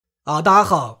大家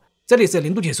好，这里是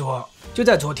零度解说。就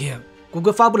在昨天，谷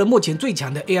歌发布了目前最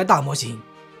强的 AI 大模型，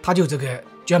它就这个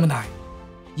Gemini，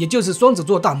 也就是双子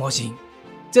座大模型。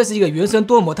这是一个原生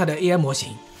多模态的 AI 模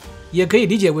型，也可以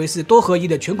理解为是多合一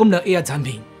的全功能 AI 产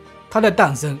品。它的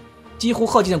诞生几乎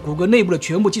耗尽了谷歌内部的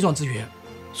全部计算资源，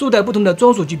数代不同的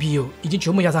专属 GPU 已经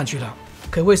全部压上去了，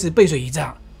可谓是背水一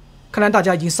战。看来大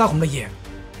家已经杀红了眼。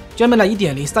Gemini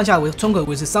 1.0 上下窗口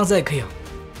为是 32K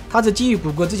它是基于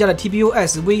谷歌自家的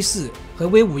TPU-S V4 和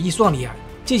V5E 算力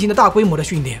进行了大规模的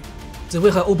训练，只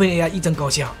为和 OpenAI 一争高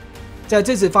下。在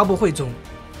这次发布会中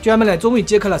 ，Gemini 终于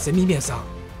揭开了神秘面纱，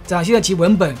展现了其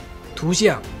文本、图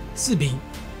像、视频、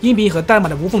音频和代码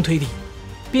的无缝推理，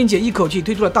并且一口气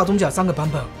推出了大中小3个版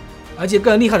本。而且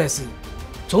更厉害的是，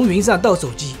从云上到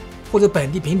手机或者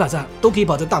本地平板上都可以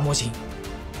跑这大模型。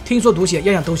听说读写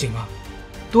样样都行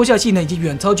多项性能已经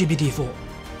远超 GPT-4，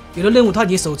 有的任务它已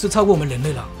经首次超过我们人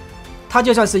类了。它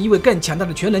就像是一位更强大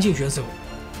的全能性选手。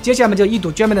接下来就一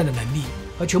睹 Gemini 的能力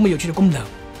和全部有趣的功能。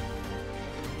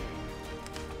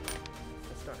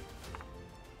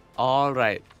All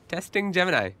right, testing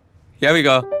Gemini. Here we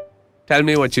go. Tell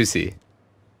me what you see.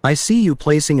 I see you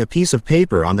placing a piece of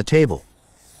paper on the table.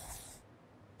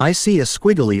 I see a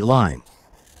squiggly line.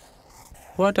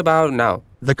 What about now?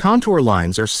 The contour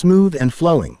lines are smooth and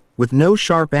flowing, with no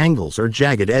sharp angles or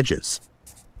jagged edges.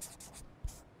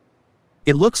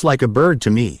 It looks like a bird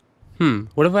to me.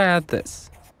 What if I add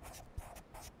this?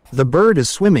 The bird is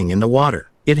swimming in the water.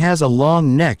 It has a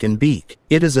long neck and beak.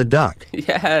 It is a duck.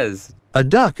 Yes. A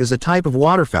duck is a type of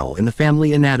waterfowl in the family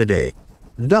Anatidae.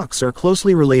 Ducks are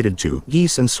closely related to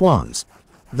geese and swans.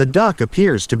 The duck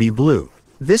appears to be blue.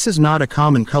 This is not a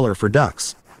common color for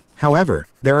ducks. However,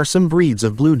 there are some breeds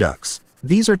of blue ducks.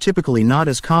 These are typically not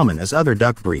as common as other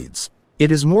duck breeds.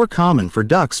 It is more common for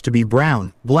ducks to be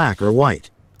brown, black, or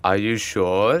white. Are you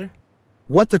sure?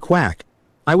 What the quack?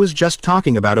 I was just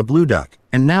talking about a blue duck,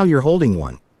 and now you're holding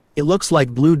one. It looks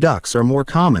like blue ducks are more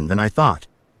common than I thought.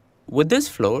 Would this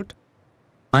float?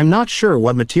 I'm not sure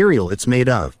what material it's made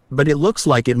of, but it looks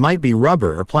like it might be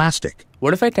rubber or plastic.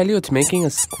 What if I tell you it's making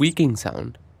a squeaking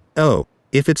sound? Oh,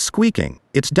 if it's squeaking,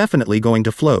 it's definitely going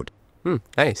to float.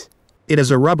 Nice. It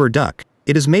is a rubber duck.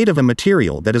 It is made of a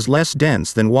material that is less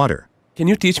dense than water. Can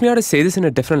you teach me how to say this in a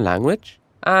different language?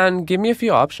 And give me a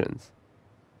few options.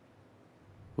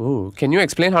 Ooh, can you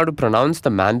explain how to pronounce the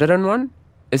Mandarin one?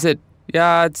 Is it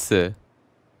Yazi?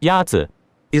 Yazi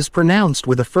is pronounced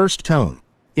with a first tone.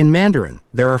 In Mandarin,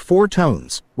 there are 4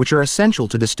 tones, which are essential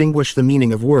to distinguish the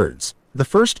meaning of words. The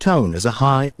first tone is a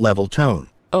high, level tone.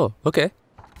 Oh, okay.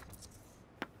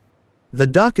 The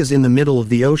duck is in the middle of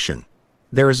the ocean.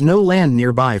 There is no land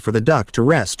nearby for the duck to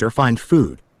rest or find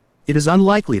food. It is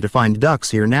unlikely to find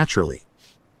ducks here naturally.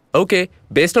 Okay,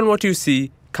 based on what you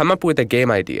see, come up with a game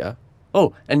idea.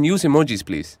 Oh, and use emojis,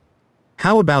 please.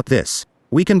 How about this?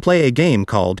 We can play a game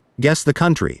called Guess the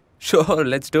Country. Sure,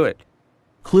 let's do it.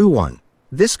 Clue 1.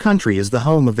 This country is the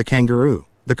home of the kangaroo,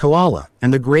 the koala,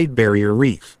 and the Great Barrier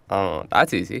Reef. Oh,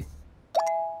 that's easy.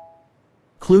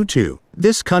 Clue 2.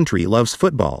 This country loves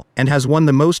football and has won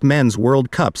the most men's World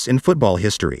Cups in football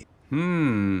history.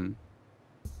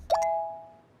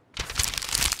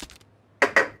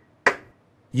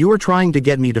 You are trying to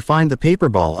get me to find the paper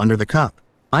ball under the cup.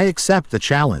 I accept the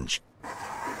challenge.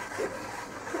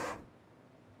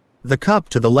 The cup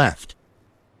to the left.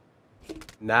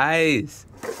 Nice.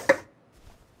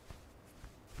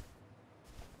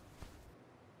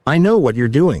 I know what you're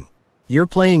doing. You're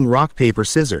playing rock, paper,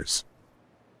 scissors.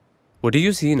 What do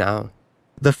you see now?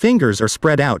 The fingers are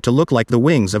spread out to look like the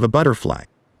wings of a butterfly.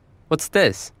 What's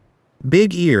this?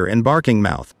 Big ear and barking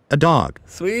mouth. A dog.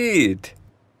 Sweet.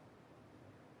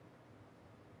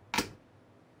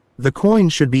 The coin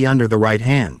should be under the right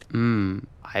hand.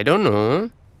 I don't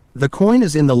know. The coin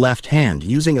is in the left hand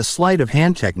using a sleight of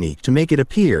hand technique to make it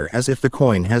appear as if the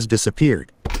coin has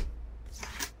disappeared.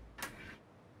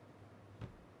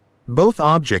 Both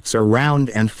objects are round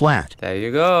and flat. There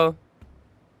you go.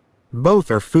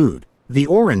 Both are food. The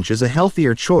orange is a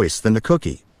healthier choice than the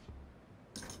cookie.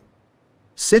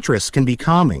 Citrus can be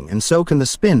calming, and so can the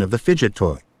spin of the fidget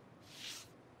toy.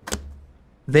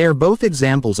 They are both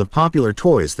examples of popular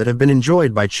toys that have been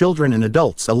enjoyed by children and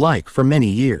adults alike for many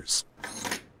years.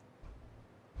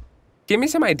 Give me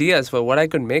some ideas for what I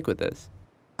could make with this.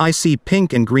 I see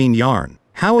pink and green yarn.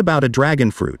 How about a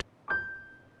dragon fruit?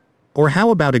 Or how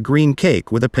about a green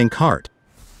cake with a pink heart?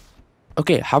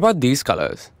 Okay, how about these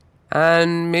colors?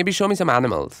 And maybe show me some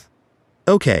animals.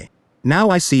 Okay, now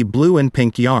I see blue and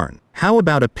pink yarn. How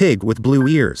about a pig with blue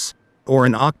ears? Or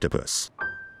an octopus?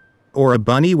 Or a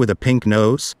bunny with a pink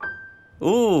nose?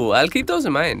 Ooh, I'll keep those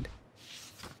in mind.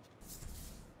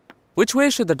 Which way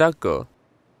should the duck go?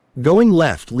 Going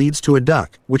left leads to a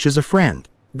duck, which is a friend.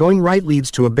 Going right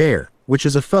leads to a bear, which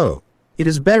is a foe. It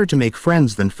is better to make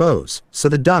friends than foes, so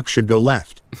the duck should go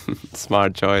left.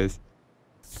 Smart choice.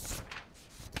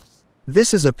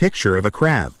 This is a picture of a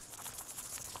crab.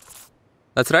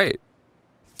 That's right.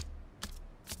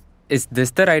 Is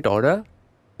this the right order?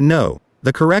 No,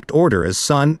 the correct order is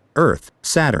Sun, Earth,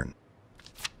 Saturn.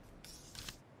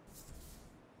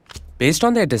 Based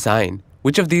on their design,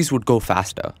 which of these would go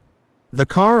faster? The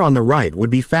car on the right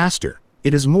would be faster.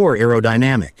 It is more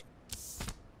aerodynamic.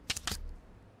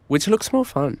 Which looks more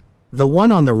fun? The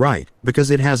one on the right, because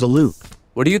it has a loop.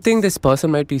 What do you think this person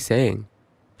might be saying?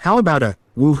 How about a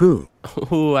woohoo?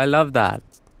 Ooh, I love that.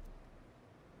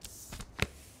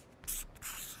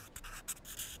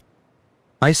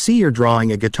 I see you're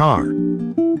drawing a guitar.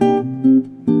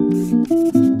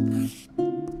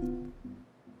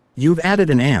 You've added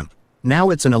an amp.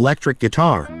 Now it's an electric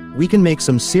guitar. We can make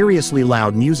some seriously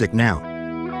loud music now.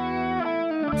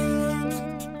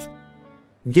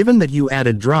 Given that you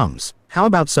added drums, how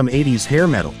about some 80s hair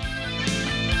metal?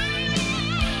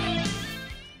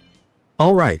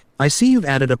 Alright, I see you've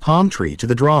added a palm tree to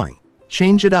the drawing.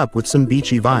 Change it up with some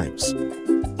beachy vibes.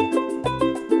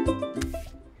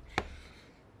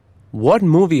 What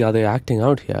movie are they acting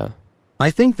out here?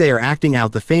 I think they are acting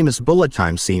out the famous bullet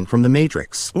time scene from The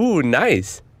Matrix. Ooh,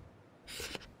 nice.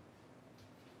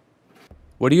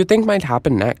 What do you think might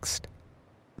happen next?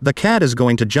 The cat is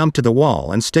going to jump to the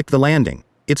wall and stick the landing.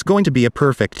 It's going to be a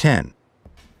perfect 10.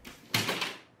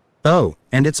 Oh,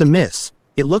 and it's a miss.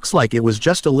 It looks like it was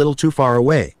just a little too far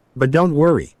away, but don't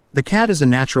worry. The cat is a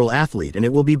natural athlete and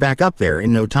it will be back up there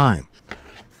in no time.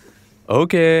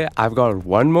 Okay, I've got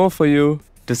one more for you.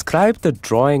 Describe the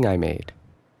drawing I made.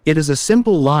 It is a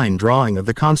simple line drawing of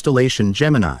the constellation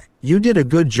Gemini. You did a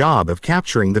good job of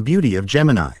capturing the beauty of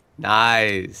Gemini.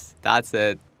 Nice. That's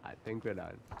it. I think we're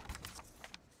done.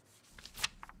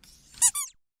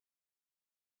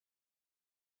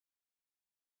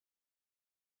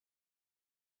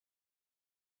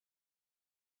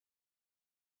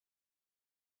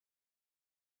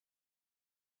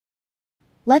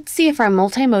 Let's see if our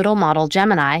multimodal model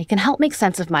Gemini can help make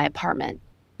sense of my apartment.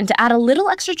 And to add a little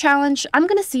extra challenge, I'm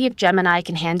going to see if Gemini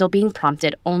can handle being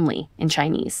prompted only in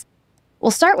Chinese.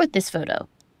 We'll start with this photo.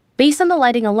 Based on the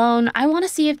lighting alone, I want to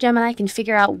see if Gemini can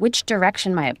figure out which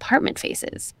direction my apartment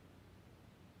faces.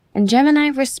 And Gemini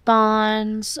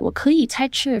responds, 我可以猜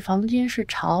测房间是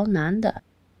朝南的.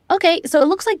 Okay, so it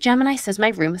looks like Gemini says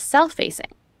my room is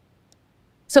south-facing.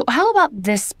 So how about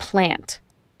this plant?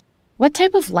 What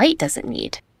type of light does it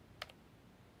need?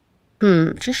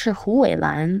 这是虎尾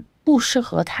兰，不适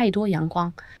合太多阳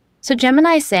光. So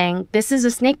Gemini is saying this is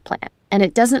a snake plant, and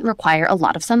it doesn't require a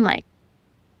lot of sunlight.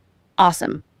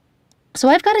 Awesome. So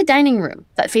I've got a dining room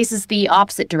that faces the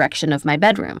opposite direction of my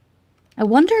bedroom. I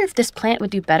wonder if this plant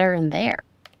would do better in there.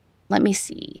 Let me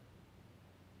see.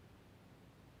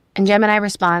 And Gemini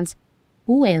responds,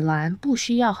 虎尾兰不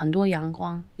需要很多阳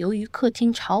光，由于客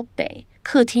厅朝北，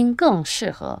客厅更适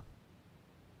合.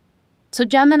 So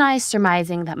Gemini is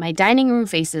surmising that my dining room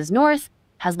faces north,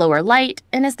 has lower light,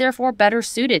 and is therefore better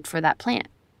suited for that plant.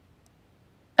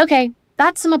 Okay,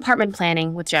 that's some apartment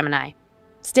planning with Gemini.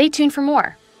 Stay tuned for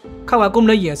more. 看完功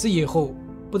能演示以后，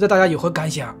不知道大家有何感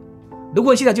想？如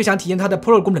果你现在就想体验它的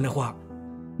Pro 功能的话，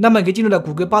那么你可以进入到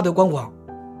谷歌巴德官网，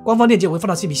官方链接我会放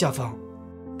到视频下方。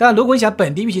当然，如果你想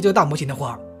本地运行这个大模型的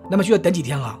话，那么需要等几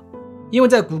天了，因为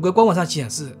在谷歌官网上显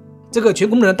示，这个全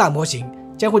功能的大模型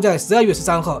将会在12月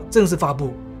13号正式发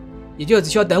布，也就只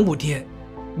需要等5天，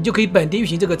你就可以本地运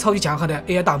行这个超级强悍的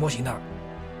AI 大模型了。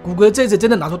谷歌这次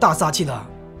真的拿出大杀器了，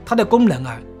它的功能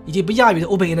已经不亚于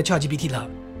OpenAI 的 ChatGPT 了，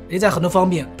而且在很多方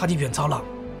面它已经远超了。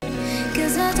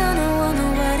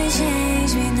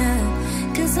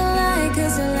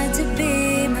Cause I like to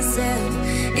be myself.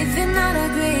 If